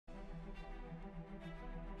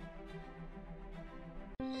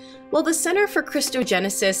While the Center for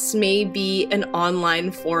Christogenesis may be an online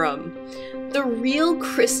forum, the real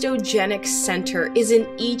Christogenic center is in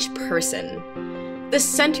each person. The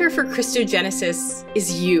Center for Christogenesis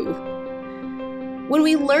is you. When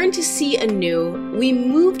we learn to see anew, we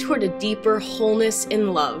move toward a deeper wholeness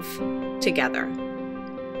in love together.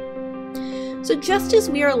 So just as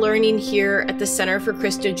we are learning here at the Center for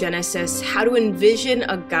Christogenesis how to envision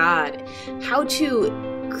a God, how to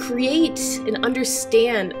create and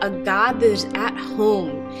understand a God that is at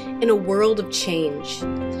home in a world of change,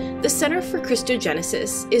 the Center for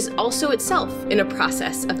Christogenesis is also itself in a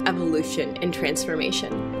process of evolution and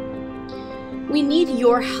transformation. We need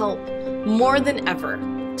your help more than ever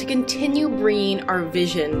to continue bringing our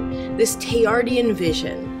vision, this Teilhardian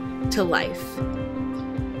vision, to life.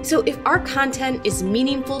 So if our content is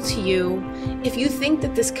meaningful to you, if you think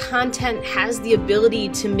that this content has the ability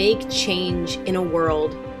to make change in a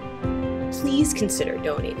world, please consider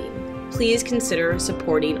donating. Please consider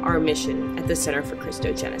supporting our mission at the Center for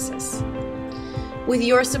Christogenesis. With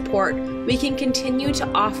your support, we can continue to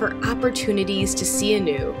offer opportunities to see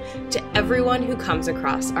anew to everyone who comes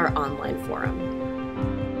across our online forum.